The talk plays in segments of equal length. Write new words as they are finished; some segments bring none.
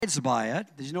by it.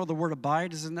 Did you know the word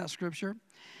abide is in that scripture?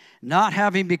 Not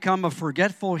having become a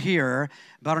forgetful hearer,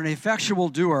 but an effectual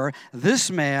doer, this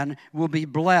man will be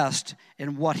blessed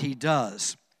in what he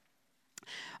does.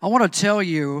 I want to tell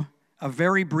you a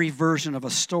very brief version of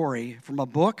a story from a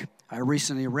book I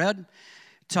recently read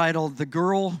titled The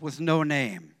Girl with No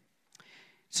Name.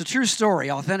 It's a true story,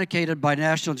 authenticated by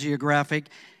National Geographic,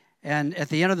 and at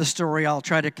the end of the story, I'll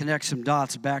try to connect some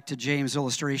dots back to James'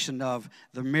 illustration of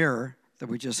the mirror that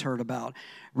we just heard about,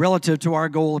 relative to our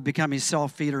goal of becoming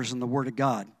self-feeders in the Word of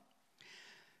God.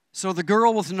 So The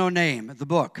Girl with No Name, the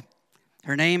book.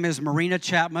 Her name is Marina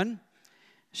Chapman.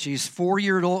 She's 4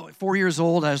 years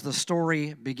old as the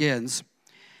story begins.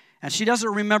 And she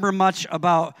doesn't remember much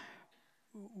about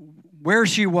where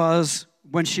she was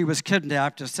when she was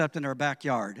kidnapped, except in her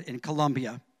backyard in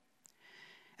Colombia.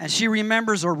 And she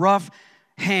remembers a rough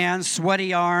hands,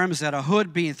 sweaty arms, and a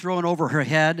hood being thrown over her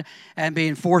head and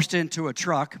being forced into a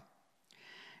truck.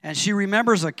 And she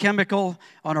remembers a chemical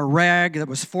on a rag that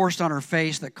was forced on her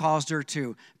face that caused her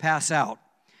to pass out.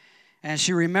 And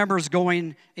she remembers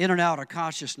going in and out of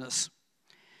consciousness.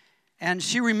 And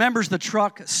she remembers the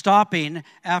truck stopping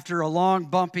after a long,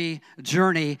 bumpy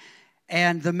journey,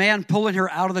 and the man pulling her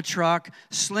out of the truck,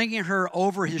 slinging her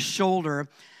over his shoulder,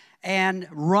 and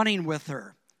running with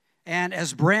her. And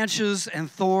as branches and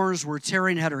thorns were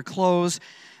tearing at her clothes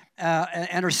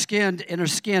and her skin,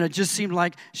 it just seemed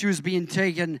like she was being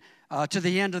taken to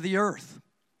the end of the earth.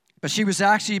 But she was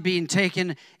actually being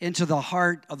taken into the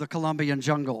heart of the Colombian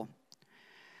jungle.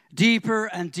 Deeper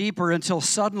and deeper until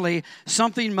suddenly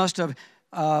something must have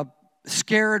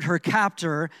scared her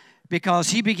captor, because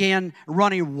he began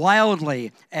running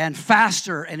wildly and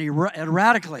faster and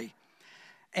erratically.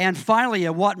 And finally,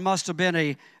 at what must have been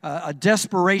a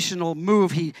desperational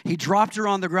move, he dropped her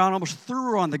on the ground, almost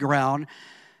threw her on the ground,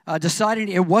 deciding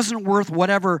it wasn't worth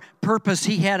whatever purpose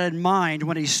he had in mind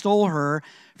when he stole her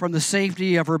from the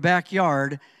safety of her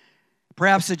backyard.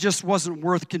 Perhaps it just wasn't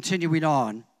worth continuing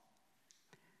on.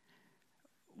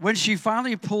 When she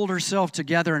finally pulled herself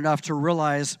together enough to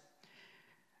realize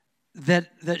that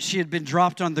she had been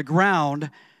dropped on the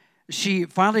ground, she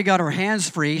finally got her hands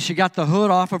free. She got the hood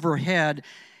off of her head,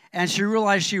 and she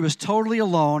realized she was totally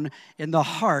alone in the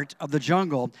heart of the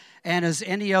jungle. And as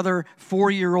any other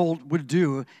 4-year-old would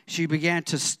do, she began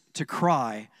to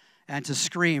cry and to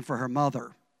scream for her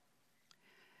mother.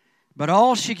 But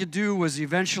all she could do was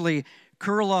eventually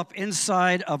curl up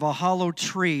inside of a hollow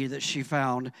tree that she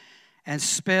found and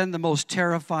spend the most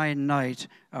terrifying night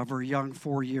of her young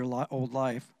 4-year-old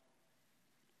life.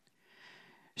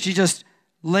 She just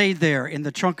laid there in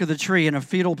the trunk of the tree in a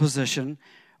fetal position,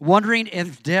 wondering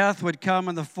if death would come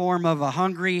in the form of a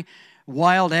hungry,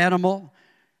 wild animal,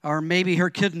 or maybe her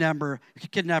kidnapper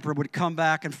would come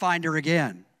back and find her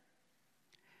again.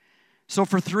 So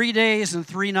for 3 days and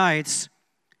 3 nights,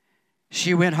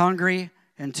 she went hungry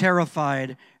and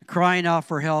terrified, crying out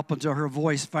for help until her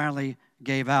voice finally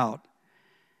gave out.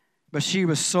 But she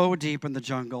was so deep in the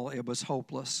jungle, it was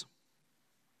hopeless.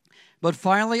 But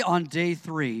finally, on day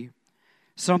 3,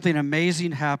 something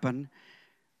amazing happened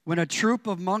when a troop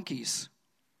of monkeys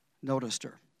noticed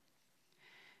her.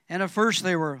 And at first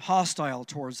they were hostile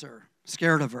towards her,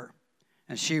 scared of her,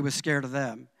 and she was scared of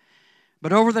them.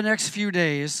 But over the next few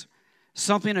days,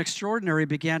 something extraordinary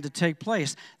began to take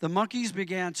place. The monkeys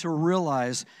began to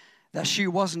realize that she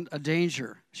wasn't a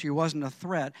danger, she wasn't a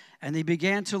threat, and they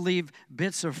began to leave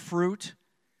bits of fruit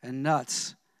and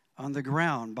nuts on the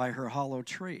ground by her hollow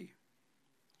tree.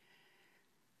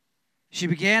 She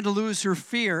began to lose her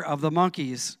fear of the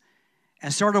monkeys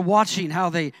and started watching how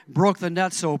they broke the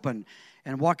nuts open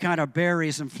and what kind of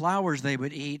berries and flowers they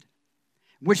would eat,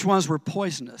 which ones were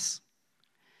poisonous,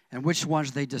 and which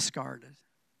ones they discarded.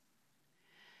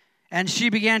 And she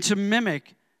began to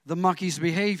mimic the monkeys'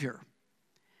 behavior.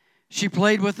 She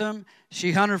played with them.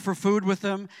 She hunted for food with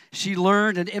them. She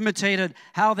learned and imitated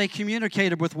how they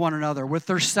communicated with one another, with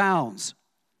their sounds.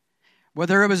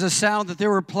 Whether it was a sound that they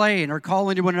were playing or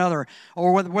calling to one another,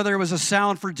 or whether it was a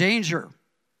sound for danger.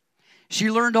 She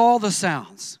learned all the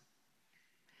sounds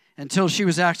until she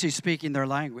was actually speaking their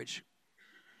language.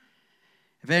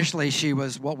 Eventually, she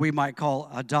was what we might call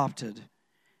adopted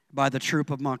by the troop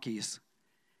of monkeys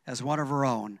as one of her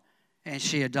own, and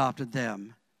she adopted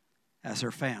them as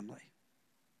her family.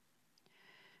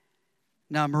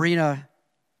 Now, Marina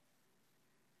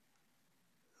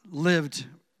lived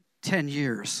 10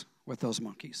 years with those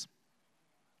monkeys.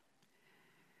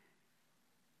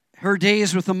 Her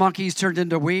days with the monkeys turned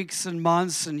into weeks and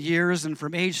months and years, and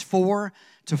from age 4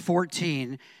 to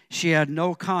 14, she had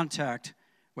no contact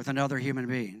with another human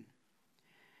being.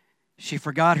 She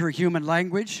forgot her human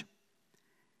language,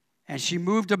 And she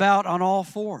moved about on all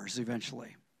fours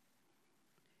eventually,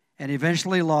 and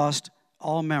eventually lost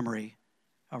all memory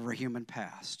of her human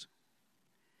past.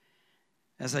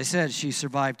 As I said, she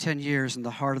survived 10 years in the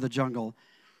heart of the jungle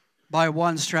by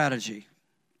one strategy: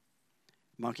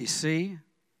 monkey see,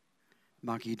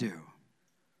 monkey do.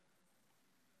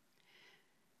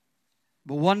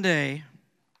 But one day,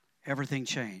 everything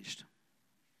changed.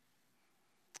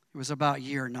 It was about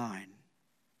year 9.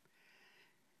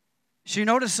 She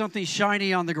noticed something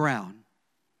shiny on the ground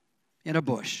in a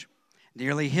bush,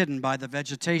 nearly hidden by the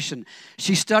vegetation.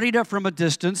 She studied it from a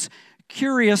distance,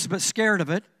 curious but scared of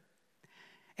it.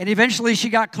 And eventually she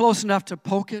got close enough to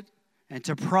poke it and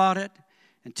to prod it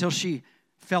until she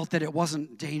felt that it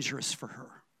wasn't dangerous for her.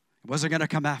 It wasn't going to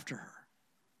come after her.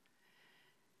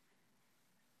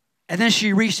 And then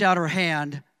she reached out her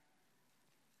hand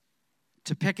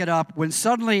to pick it up, when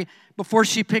suddenly, before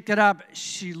she picked it up,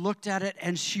 she looked at it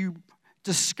and she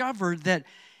discovered that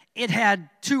it had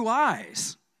 2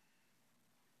 eyes.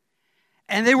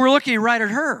 And they were looking right at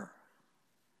her.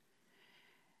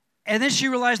 And then she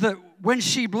realized that when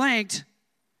she blinked,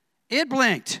 it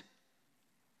blinked.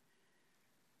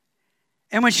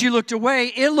 And when she looked away,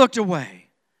 it looked away.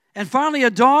 And finally,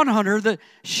 it dawned on her that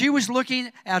she was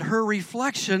looking at her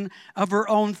reflection of her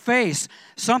own face,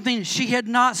 something she had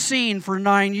not seen for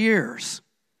 9 years.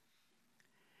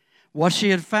 What she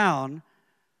had found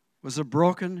was a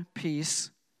broken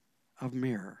piece of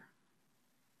mirror.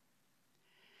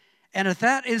 And at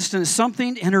that instant,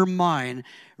 something in her mind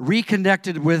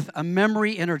reconnected with a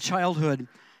memory in her childhood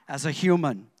as a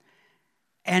human.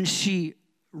 And she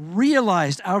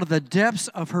realized out of the depths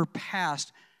of her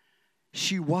past,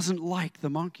 she wasn't like the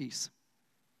monkeys.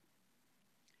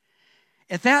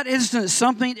 At that instant,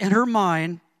 something in her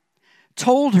mind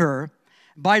told her,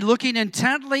 by looking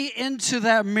intently into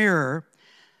that mirror,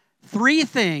 3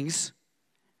 things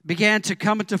began to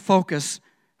come into focus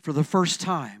for the first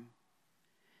time.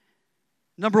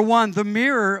 Number 1, the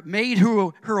mirror made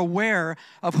her aware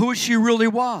of who she really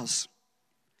was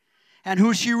and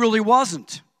who she really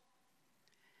wasn't,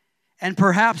 and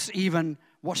perhaps even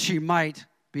what she might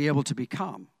be able to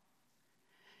become.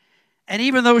 And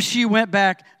even though she went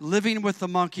back living with the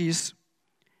monkeys,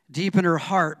 deep in her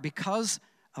heart, because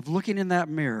of looking in that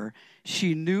mirror,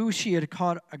 she knew she had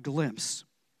caught a glimpse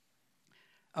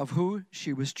of who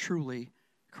she was truly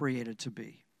created to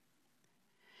be.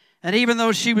 And even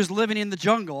though she was living in the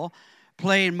jungle,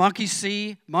 playing monkey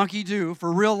see, monkey do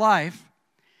for real life,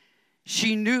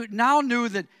 she now knew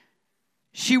that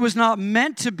she was not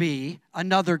meant to be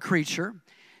another creature.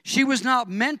 She was not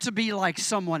meant to be like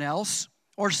someone else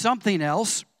or something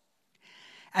else.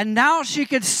 And now she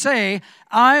could say,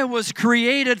 I was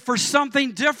created for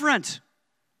something different.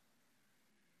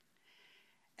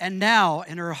 And now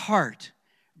in her heart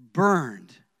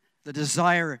burned the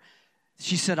desire.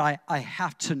 She said, I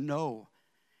have to know.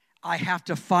 I have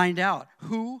to find out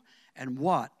who and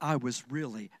what I was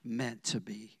really meant to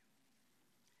be.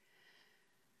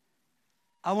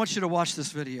 I want you to watch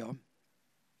this video.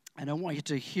 And I want you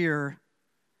to hear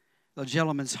the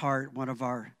gentleman's heart, one of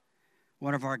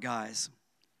our guys.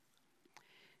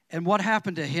 And what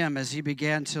happened to him as he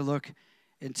began to look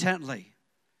intently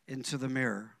into the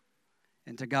mirror,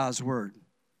 into God's Word.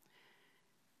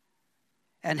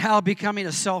 And how becoming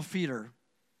a self-feeder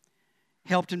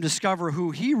helped him discover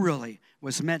who he really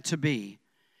was meant to be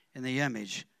in the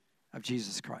image of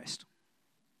Jesus Christ.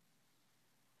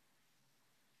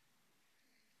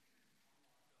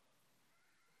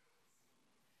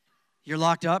 You're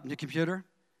locked up in the computer?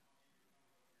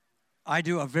 I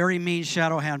do a very mean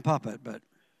shadow hand puppet, but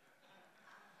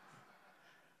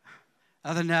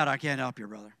other than that, I can't help you,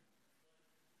 brother.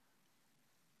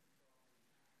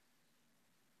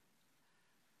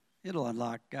 It'll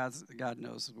unlock. God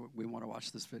knows we want to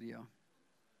watch this video.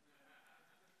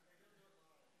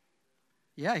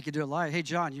 Yeah, you can do it live. Hey,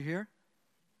 John, you here?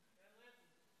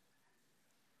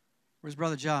 Where's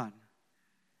Brother John?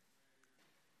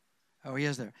 Oh, he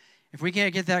is there. If we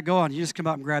can't get that going, you just come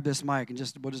up and grab this mic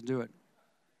and we'll just do it.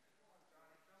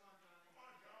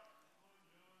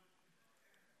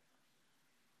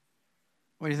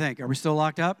 What do you think? Are we still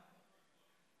locked up?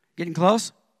 Getting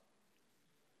close?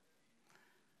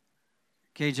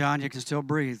 Okay, John, you can still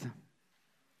breathe.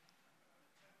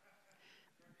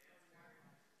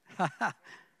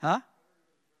 Huh?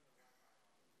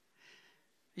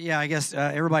 Yeah, I guess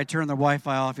everybody turn their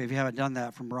Wi-Fi off if you haven't done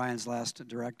that from Brian's last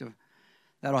directive.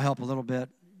 That'll help a little bit.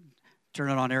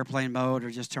 Turn it on airplane mode or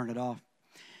just turn it off.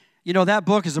 You know, that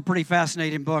book is a pretty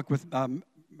fascinating book with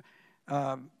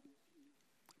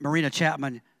Marina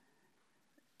Chapman.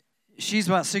 She's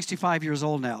about 65 years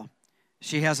old now.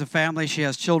 She has a family. She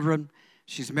has children.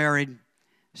 She's married.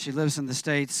 She lives in the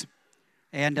States.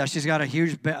 And she's got a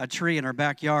huge tree in her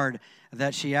backyard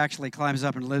that she actually climbs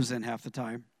up and lives in half the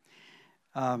time.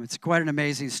 It's quite an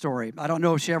amazing story. I don't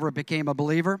know if she ever became a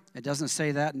believer. It doesn't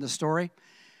say that in the story.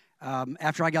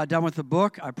 After I got done with the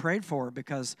book, I prayed for her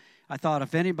because I thought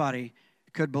if anybody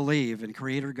could believe in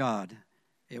Creator God,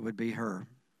 it would be her.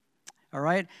 All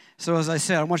right? So as I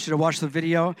said, I want you to watch the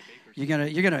video. You're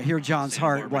gonna hear John's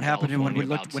heart, what happened to him when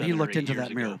he looked into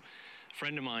that mirror. A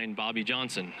friend of mine, Bobby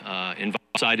Johnson,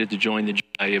 decided to join the.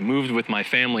 I moved with my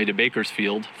family to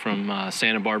Bakersfield from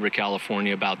Santa Barbara,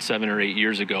 California, about 7 or 8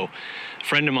 years ago. A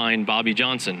friend of mine, Bobby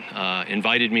Johnson,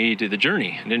 invited me to the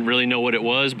journey. I didn't really know what it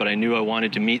was, but I knew I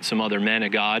wanted to meet some other men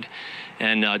of God,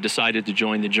 and decided to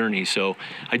join the journey. So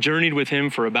I journeyed with him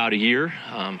for about a year.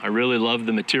 I really loved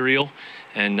the material,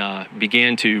 and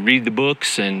began to read the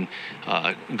books and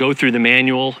go through the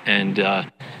manual. And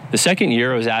the second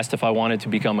year, I was asked if I wanted to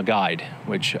become a guide,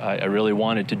 which I really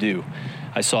wanted to do.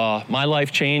 I saw my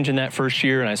life change in that first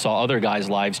year, and I saw other guys'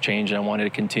 lives change, and I wanted to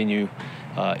continue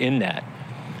in that.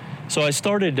 So I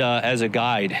started as a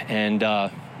guide, and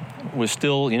was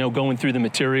still, going through the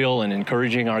material and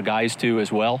encouraging our guys to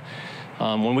as well.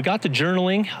 When we got to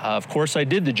journaling, of course I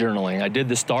did the journaling. I did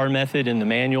the STAR method in the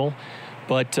manual,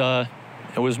 but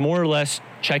it was more or less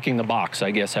checking the box,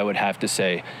 I guess I would have to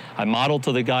say. I modeled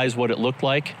to the guys what it looked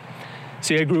like.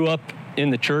 See, I grew up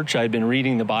in the church. I'd been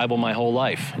reading the Bible my whole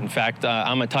life. In fact,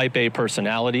 I'm a type A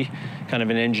personality, kind of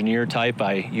an engineer type.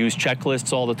 I use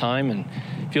checklists all the time. And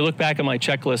if you look back at my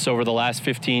checklists over the last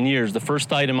 15 years, the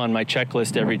first item on my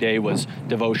checklist every day was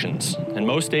devotions. And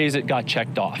most days it got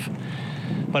checked off.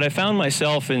 But I found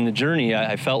myself in the journey,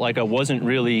 I felt like I wasn't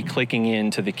really clicking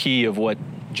into the key of what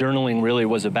journaling really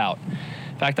was about.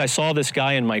 In fact, I saw this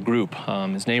guy in my group.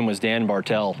 His name was Dan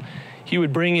Bartel. He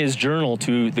would bring his journal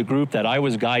to the group that I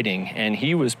was guiding, and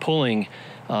he was pulling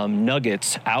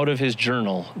nuggets out of his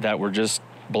journal that were just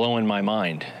blowing my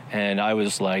mind. And I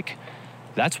was like,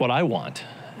 that's what I want.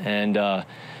 And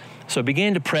so I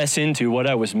began to press into what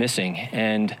I was missing,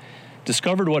 and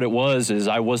discovered what it was is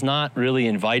I was not really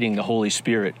inviting the Holy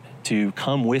Spirit to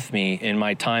come with me in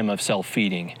my time of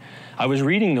self-feeding. I was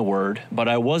reading the Word, but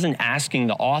I wasn't asking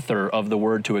the author of the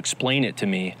Word to explain it to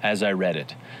me as I read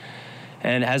it.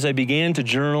 And as I began to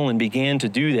journal and began to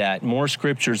do that, more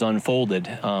scriptures unfolded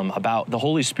about the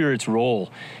Holy Spirit's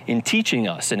role in teaching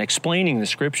us and explaining the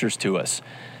scriptures to us.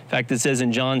 In fact, it says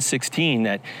in John 16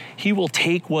 that He will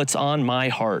take what's on my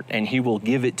heart and He will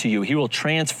give it to you. He will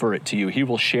transfer it to you. He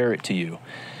will share it to you.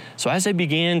 So as I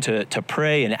began to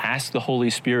pray and ask the Holy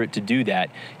Spirit to do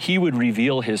that, He would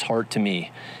reveal His heart to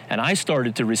me. And I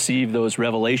started to receive those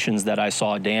revelations that I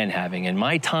saw Dan having. And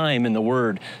my time in the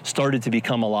Word started to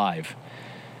become alive.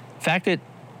 In fact,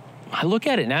 I look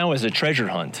at it now as a treasure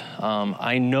hunt.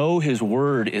 I know His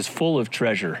Word is full of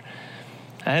treasure.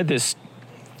 I had this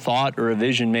thought or a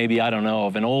vision, maybe, I don't know,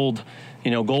 of an old,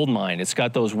 gold mine. It's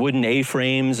got those wooden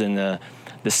A-frames and the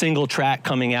single track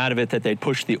coming out of it that they'd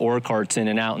push the ore carts in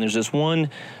and out. And there's this one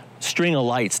string of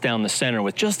lights down the center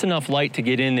with just enough light to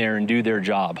get in there and do their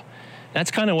job. That's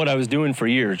kind of what I was doing for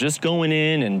years, just going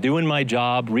in and doing my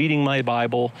job, reading my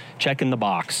Bible, checking the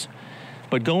box.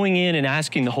 But going in and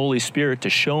asking the Holy Spirit to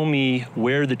show me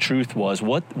where the truth was,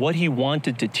 what He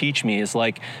wanted to teach me is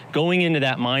like going into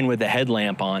that mine with a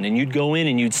headlamp on, and you'd go in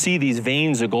and you'd see these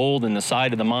veins of gold in the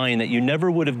side of the mine that you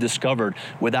never would have discovered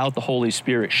without the Holy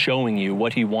Spirit showing you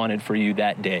what He wanted for you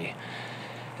that day.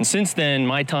 And since then,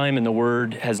 my time in the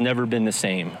Word has never been the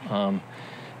same.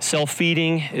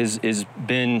 Self-feeding is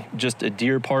been just a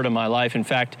dear part of my life. In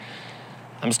fact,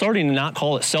 I'm starting to not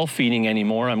call it self-feeding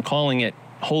anymore. I'm calling it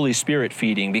Holy Spirit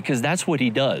feeding, because that's what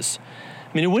He does.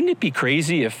 I mean, wouldn't it be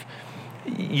crazy if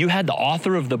you had the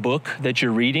author of the book that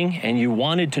you're reading and you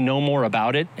wanted to know more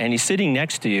about it, and He's sitting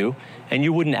next to you and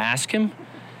you wouldn't ask Him?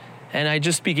 And I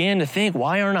just began to think,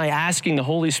 why aren't I asking the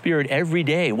Holy Spirit every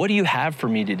day? What do you have for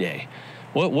me today?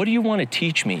 What do you want to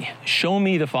teach me? Show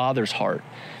me the Father's heart.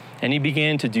 And He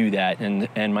began to do that,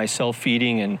 and my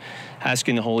self-feeding and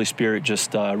asking the Holy Spirit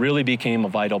just really became a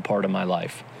vital part of my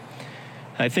life.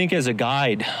 I think as a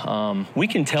guide, we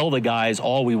can tell the guys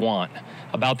all we want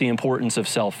about the importance of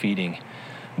self-feeding.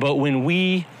 But when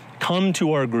we come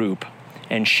to our group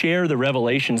and share the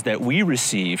revelations that we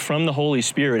receive from the Holy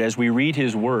Spirit as we read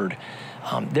His Word,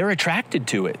 they're attracted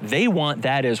to it. They want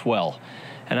that as well.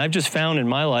 And I've just found in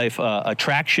my life,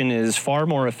 attraction is far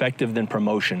more effective than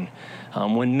promotion.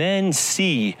 When men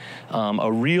see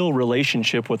a real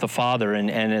relationship with the Father, and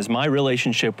as my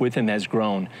relationship with him has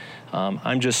grown,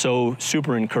 I'm just so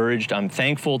super encouraged. I'm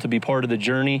thankful to be part of the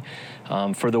journey,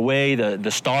 for the way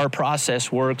the STAR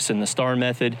process works and the STAR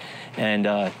method.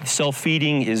 And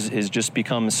self-feeding is just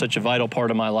become such a vital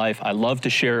part of my life. I love to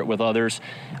share it with others.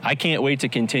 I can't wait to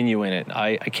continue in it.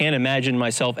 I can't imagine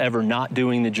myself ever not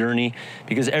doing the journey,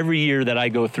 because every year that I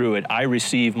go through it, I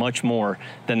receive much more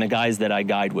than the guys that I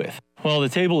guide with. Well, the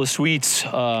table of sweets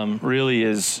really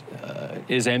is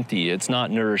empty. It's not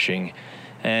nourishing.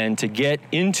 And to get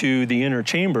into the inner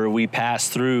chamber, we pass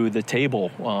through the table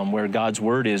where God's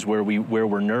word is, where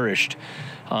we're nourished.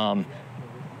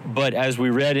 But as we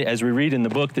read in the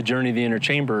book, The Journey of the Inner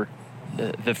Chamber,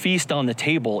 the feast on the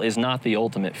table is not the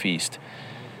ultimate feast.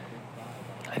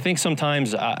 I think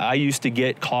sometimes I used to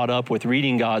get caught up with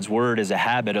reading God's word as a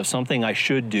habit of something I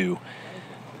should do.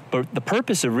 But the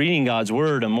purpose of reading God's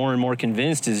word, I'm more and more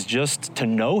convinced, is just to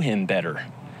know him better.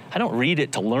 I don't read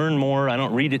it to learn more. I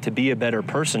don't read it to be a better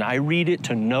person. I read it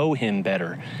to know him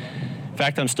better. In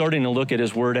fact, I'm starting to look at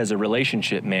his word as a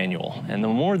relationship manual. And the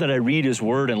more that I read his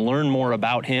word and learn more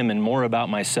about him and more about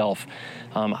myself,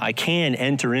 I can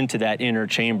enter into that inner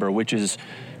chamber, which is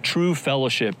true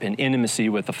fellowship and intimacy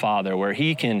with the Father, where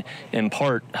he can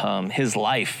impart his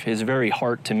life, his very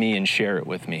heart to me and share it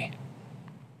with me.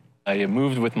 I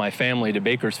moved with my family to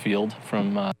Bakersfield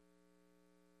from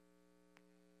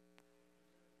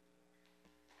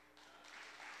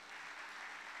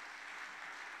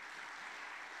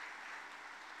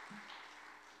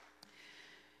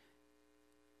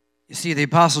You see, the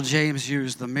Apostle James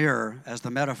used the mirror as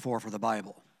the metaphor for the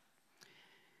Bible.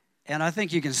 And I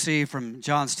think you can see from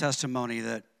John's testimony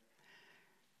that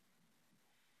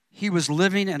he was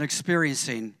living and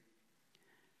experiencing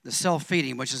the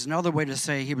self-feeding, which is another way to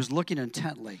say he was looking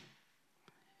intently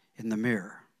in the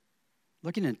mirror.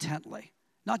 Looking intently,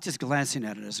 not just glancing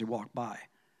at it as he walked by.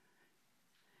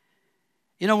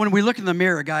 You know, when we look in the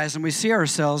mirror, guys, and we see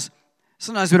ourselves,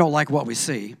 sometimes we don't like what we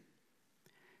see.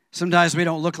 Sometimes we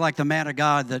don't look like the man of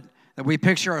God that we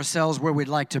picture ourselves where we'd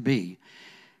like to be.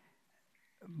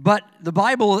 But the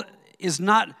Bible is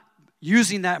not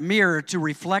using that mirror to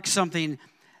reflect something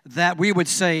that we would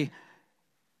say,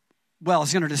 well,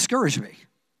 it's going to discourage me.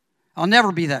 I'll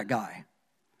never be that guy.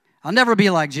 I'll never be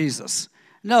like Jesus.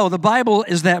 No, the Bible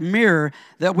is that mirror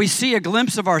that we see a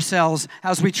glimpse of ourselves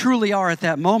as we truly are at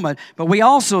that moment, but we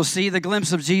also see the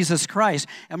glimpse of Jesus Christ,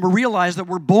 and we realize that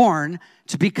we're born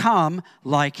to become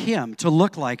like him, to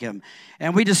look like him.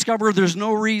 And we discover there's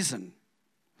no reason.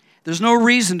 There's no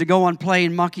reason to go on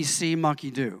playing monkey see,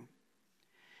 monkey do.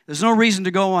 There's no reason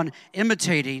to go on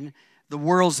imitating the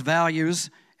world's values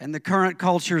and the current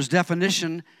culture's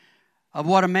definition of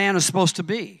what a man is supposed to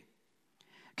be.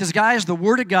 Because, guys, the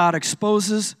Word of God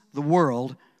exposes the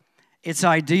world, its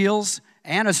ideals,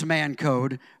 and its man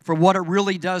code for what it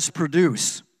really does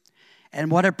produce.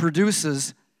 And what it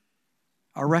produces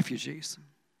are refugees.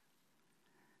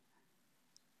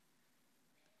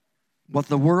 What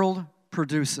the world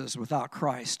produces without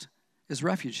Christ is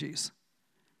refugees.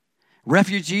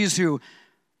 Refugees who,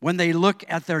 when they look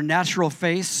at their natural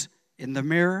face in the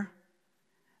mirror,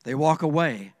 they walk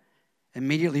away,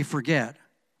 immediately forget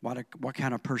what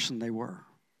kind of person they were.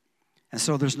 And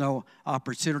so there's no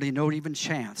opportunity, no even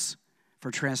chance for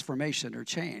transformation or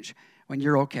change when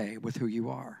you're okay with who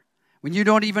you are. When you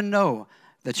don't even know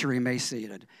that you're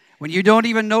emaciated. When you don't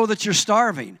even know that you're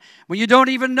starving. When you don't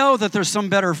even know that there's some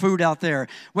better food out there.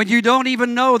 When you don't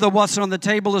even know that what's on the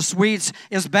table of sweets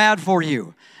is bad for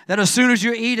you. That as soon as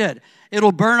you eat it,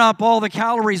 it'll burn up all the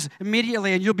calories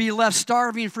immediately and you'll be left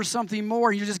starving for something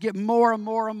more. You just get more and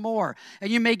more and more.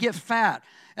 And you may get fat.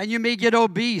 And you may get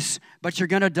obese, but you're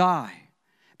going to die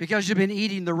because you've been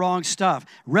eating the wrong stuff.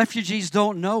 Refugees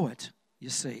don't know it, you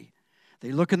see.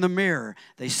 They look in the mirror.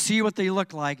 They see what they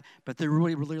look like, but they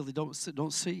really don't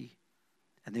see.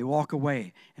 And they walk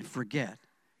away and forget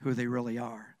who they really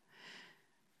are.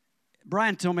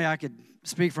 Brian told me I could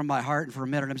speak from my heart, and for a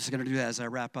minute I'm just going to do that as I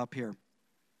wrap up here.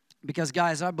 Because,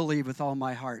 guys, I believe with all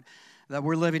my heart that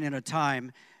we're living in a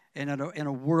time in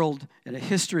a world, in a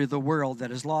history of the world that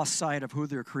has lost sight of who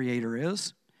their Creator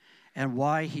is and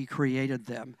why He created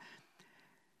them.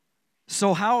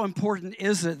 So how important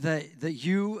is it that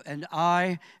you and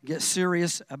I get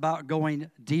serious about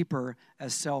going deeper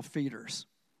as self-feeders?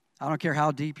 I don't care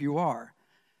how deep you are.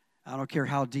 I don't care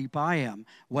how deep I am.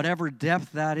 Whatever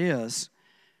depth that is,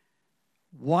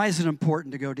 why is it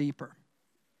important to go deeper?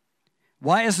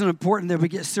 Why is it important that we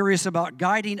get serious about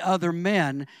guiding other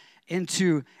men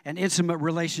into an intimate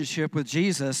relationship with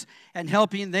Jesus and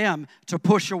helping them to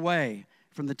push away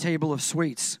from the table of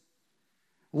sweets?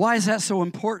 Why is that so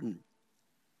important?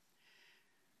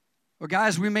 Well,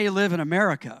 guys, we may live in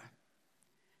America,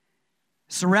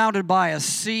 surrounded by a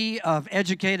sea of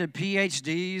educated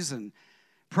PhDs and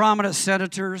prominent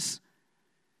senators,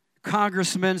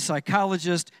 congressmen,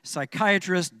 psychologists,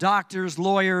 psychiatrists, doctors,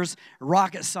 lawyers,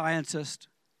 rocket scientists.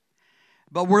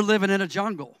 But we're living in a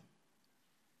jungle.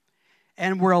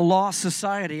 And we're a lost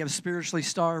society of spiritually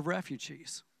starved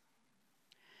refugees.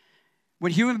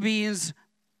 When human beings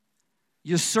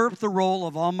usurp the role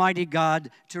of Almighty God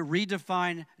to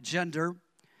redefine gender,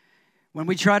 when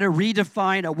we try to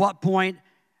redefine at what point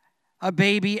a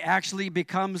baby actually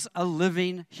becomes a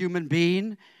living human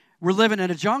being, we're living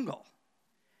in a jungle.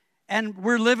 And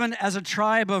we're living as a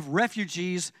tribe of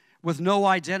refugees with no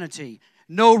identity,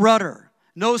 no rudder,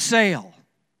 no sail.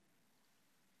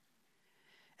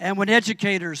 And when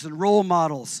educators and role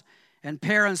models and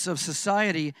parents of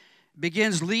society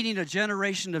begins leading a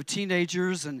generation of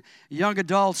teenagers and young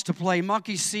adults to play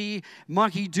monkey see,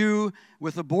 monkey do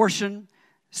with abortion,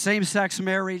 same-sex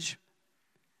marriage,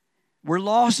 we're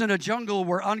lost in a jungle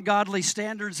where ungodly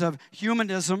standards of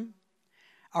humanism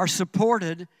are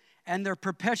supported and they're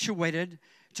perpetuated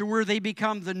to where they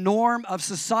become the norm of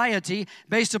society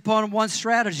based upon one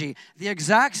strategy, the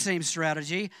exact same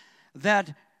strategy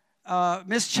that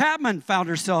Miss Chapman found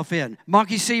herself in,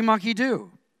 monkey see, monkey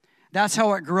do. That's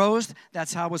how it grows.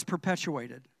 That's how it's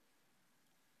perpetuated.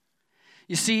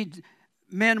 You see,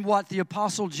 men, what the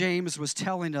Apostle James was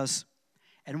telling us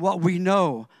and what we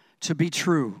know to be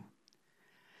true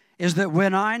is that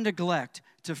when I neglect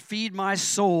to feed my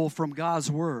soul from God's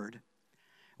Word,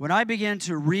 when I begin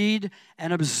to read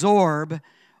and absorb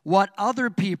what other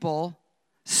people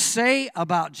say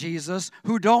about Jesus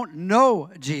who don't know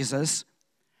Jesus,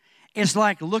 it's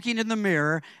like looking in the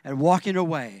mirror and walking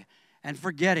away and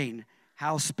forgetting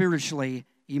how spiritually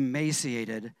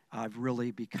emaciated I've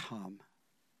really become.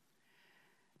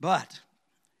 But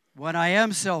when I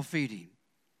am self-feeding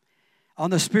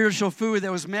on the spiritual food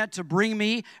that was meant to bring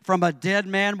me from a dead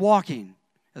man walking,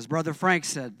 as Brother Frank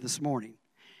said this morning,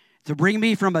 to bring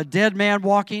me from a dead man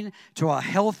walking to a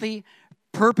healthy,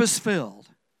 purpose-filled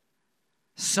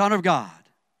Son of God,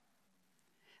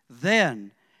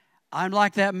 then I'm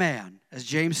like that man, as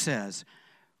James says,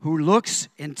 who looks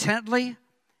intently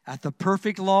at the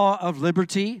perfect law of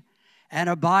liberty and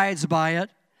abides by it,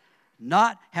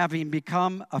 not having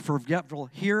become a forgetful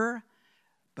hearer,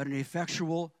 but an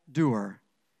effectual doer.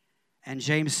 And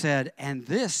James said, and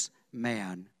this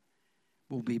man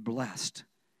will be blessed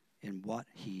in what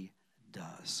he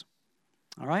does.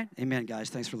 All right? Amen, guys.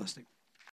 Thanks for listening.